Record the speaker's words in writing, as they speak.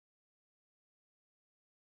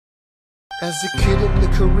As a kid in the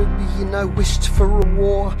Caribbean, I wished for a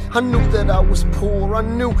war. I knew that I was poor, I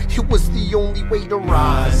knew it was the only way to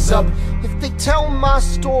rise up. If they tell my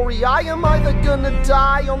story, I am either gonna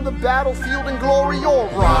die on the battlefield in glory or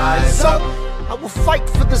rise up. I will fight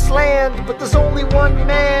for this land, but there's only one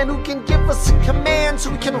man who can give us a command so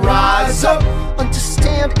we can rise up.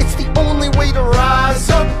 Understand, it's the only way to rise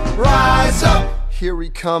up, rise up. Here he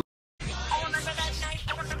comes. I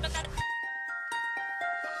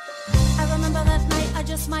remember that night, I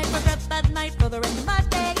just might regret that night for the rest of my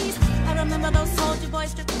days. I remember those soldier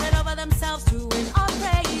boys stripping it over themselves to win our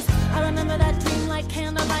praise. I remember that dream like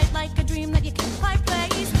candlelight, like a dream that you can't quite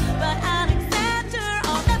place. But Alexander,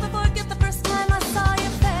 I'll never forget the first time I saw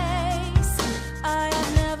your face. I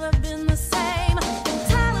have never been the same.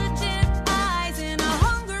 Intelligent eyes in a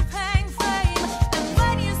hunger-pang frame. And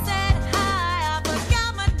when you said hi, I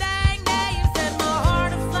forgot my dang name. Said my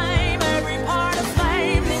heart of flame, every part of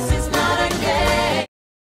flame. This is not a game.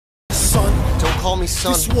 Son, don't call me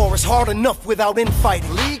son. This war is hard enough without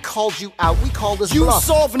infighting. Lee called you out, we called his You bluff.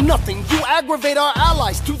 solve nothing. You aggravate our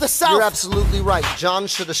allies to the south. You're absolutely right. John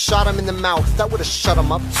should have shot him in the mouth. That would have shut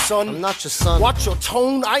him up. Son, I'm not your son. Watch your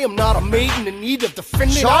tone. I am not a maiden in need of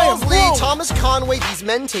defending. Charles I am Lee, wrong. Thomas Conway, these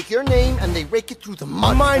men take your name and they rake it through the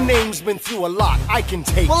mud. My name's been through a lot. I can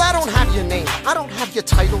take. Well, I don't have your name, I don't have your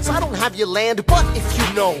titles, I don't have your land. But if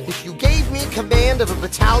you know, if you gave me command of a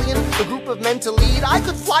battalion, a group of men to lead, I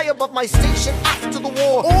could fly above my station after the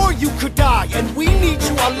war. Or you could die, and we need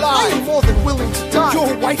you I am alive. more than willing to die.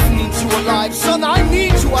 Your wife needs you alive. Son, I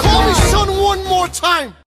need you alive. Call me son one more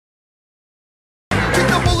time. Get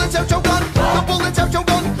the bullets out your gun, the bullets out your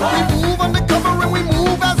gun. We move undercover and we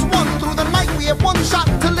move as one. Through the night we have one shot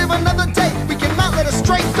to live another day. We cannot let a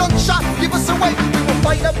stray gunshot give us away. We will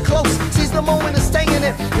fight up close, seize the moment and stay in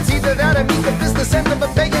it. It's either that or meet the business end of a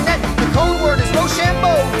bayonet. The code word is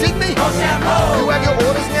Rochambeau, dig me? Rochambeau. You have your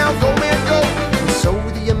orders now, go man go. And so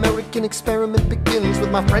the American experiment begins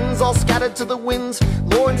with my friends all scattered to the winds.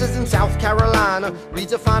 Lawrence is in South Carolina,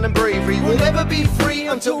 redefining bravery. We'll never be free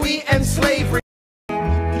until we end slavery.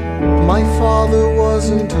 My father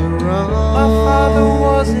wasn't around. My father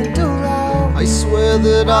wasn't around. I swear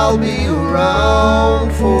that I'll be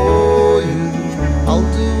around for you. I'll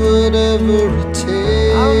do whatever it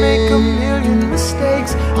takes. I'll make a million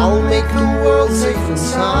mistakes. I'll make the world safe and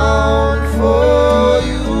sound for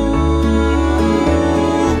you.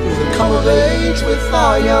 We'll come of age with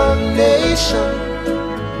our young nation.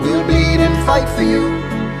 We'll bleed and fight for you.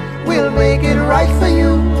 We'll make it right for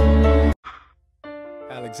you.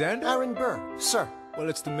 Alexander? Aaron Burr, sir. Well,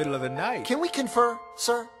 it's the middle of the night. Can we confer,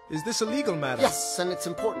 sir? Is this a legal matter? Yes, and it's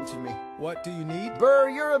important to me. What do you need? Burr,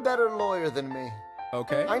 you're a better lawyer than me.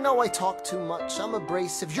 Okay. I know I talk too much. I'm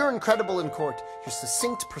abrasive. You're incredible in court. You're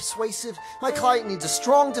succinct, persuasive. My client needs a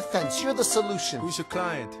strong defense. You're the solution. Who's your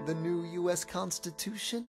client? The new U.S. Constitution.